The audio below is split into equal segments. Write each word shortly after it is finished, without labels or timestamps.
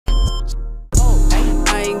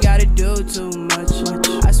do too much.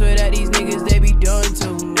 I swear that these niggas, they be doing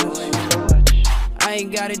too much. I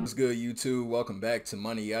ain't got it. What's good, YouTube? Welcome back to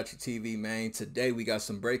MANIACITV, man. Today we got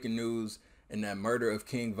some breaking news in that murder of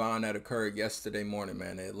King Von that occurred yesterday morning,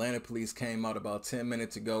 man. The Atlanta police came out about 10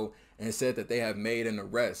 minutes ago and said that they have made an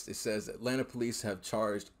arrest. It says Atlanta police have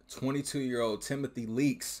charged 22-year-old Timothy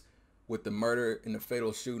Leaks with the murder and the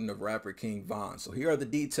fatal shooting of rapper King Von. So here are the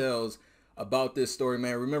details about this story,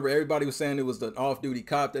 man. Remember, everybody was saying it was the off-duty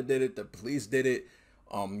cop that did it. The police did it.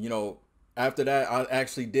 After that, I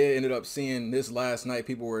actually ended up seeing this last night.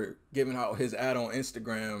 People were giving out his ad on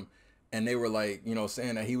Instagram, and they were like,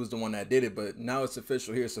 saying that he was the one that did it. But now it's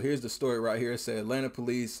official here. So here's the story right here. It said Atlanta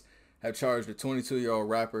police have charged a 22-year-old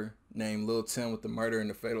rapper named Lil Tim with the murder and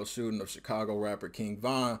the fatal shooting of Chicago rapper King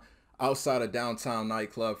Von outside a downtown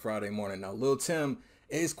nightclub Friday morning. Now, Lil Tim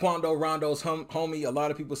is Quando Rondo's homie. A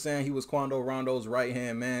lot of people saying he was Quando Rondo's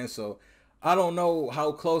right-hand man. So I don't know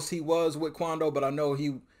how close he was with Quando, but I know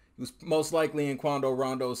he was most likely in Quando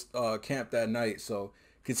Rondo's camp that night. So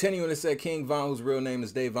continuing, it said King Von, whose real name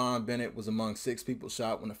is Davon Bennett, was among 6 people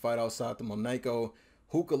shot when the fight outside the Monaco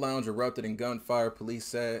hookah lounge erupted in gunfire. Police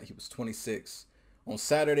said he was 26. On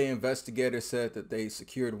Saturday, investigators said that they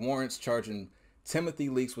secured warrants charging Timothy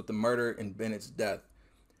Leaks with the murder and Bennett's death.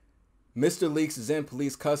 Mr. Leaks is in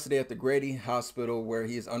police custody at the Grady Hospital, where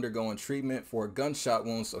he is undergoing treatment for a gunshot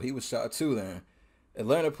wound, so he was shot too then.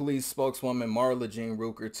 Atlanta police spokeswoman Marla Jean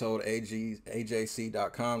Ruker told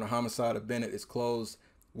AJC.com the homicide of Bennett is closed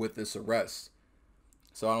with this arrest.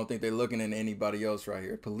 So I don't think they're looking into anybody else right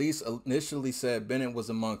here. Police initially said Bennett was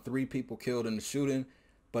among 3 people killed in the shooting,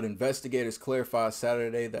 but investigators clarified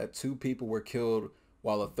Saturday that 2 people were killed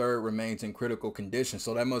while a third remains in critical condition.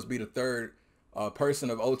 So that must be the third person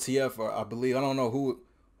of OTF, or I believe, I don't know who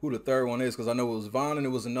the third one is, because I know it was Von and it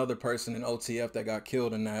was another person in OTF that got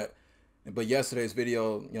killed in that. But yesterday's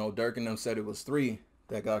video, Dirk and them said it was 3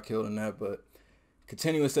 that got killed in that. But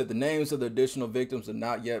continuing, said the names of the additional victims have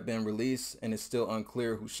not yet been released, and it's still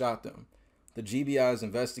unclear who shot them. The GBI is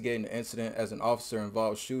investigating the incident as an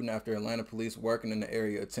officer-involved shooting after Atlanta police working in the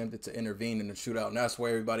area attempted to intervene in the shootout. And that's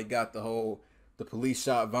where everybody got the police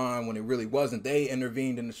shot Von when it really wasn't. They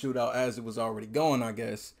intervened in the shootout as it was already going, I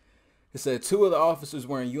guess. It said 2 of the officers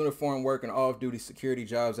were in uniform working off-duty security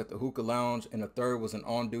jobs at the hookah lounge, and a third was an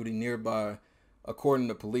on-duty nearby, according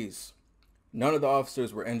to police. None of the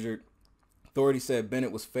officers were injured. Authorities said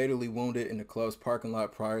Bennett was fatally wounded in the club's parking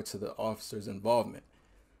lot prior to the officers' involvement.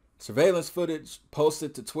 Surveillance footage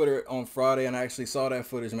posted to Twitter on Friday, and I actually saw that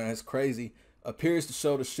footage, man. It's crazy. Appears to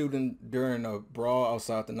show the shooting during a brawl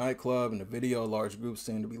outside the nightclub. In the video, large groups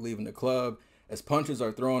seem to be leaving the club as punches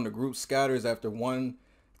are thrown. The group scatters after one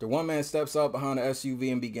man steps out behind the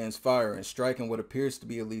SUV and begins firing, striking what appears to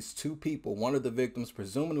be at least 2 people. One of the victims,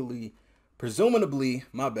 presumably,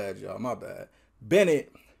 my bad, y'all, my bad,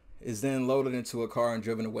 Bennett, is then loaded into a car and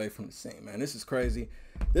driven away from the scene. Man, this is crazy.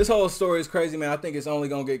 This whole story is crazy, man. I think it's only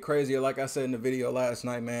gonna get crazier. Like I said in the video last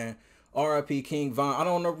night, man. RIP King Von. I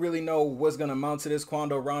don't really know what's gonna amount to this.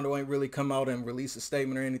 Quando Rondo ain't really come out and release a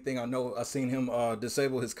statement or anything. I know I seen him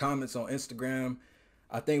disable his comments on Instagram.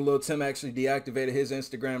 I think Lil Tim actually deactivated his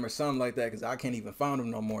Instagram or something like that, because I can't even find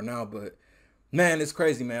him no more now. But man, it's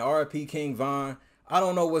crazy, man. RIP King Von. I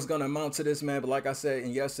don't know what's gonna amount to this, man. But like I said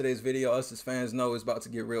in yesterday's video, us as fans know it's about to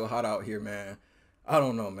get real hot out here, man. I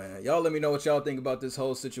don't know, man. Y'all let me know what y'all think about this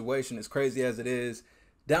whole situation, as crazy as it is,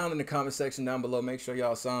 down in the comment section down below. Make sure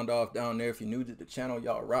y'all signed off down there. If you're new to the channel,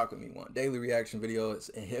 y'all rock with me. Want daily reaction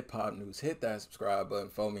videos and hip-hop news, hit that subscribe button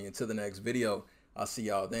for me. Until the next video, I'll see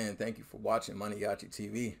y'all then. Thank you for watching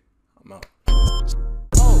MANIACITV. I'm out.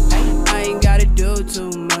 I ain't gotta do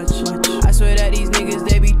too much. I swear that these niggas,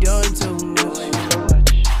 they be doing too much.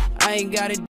 I ain't gotta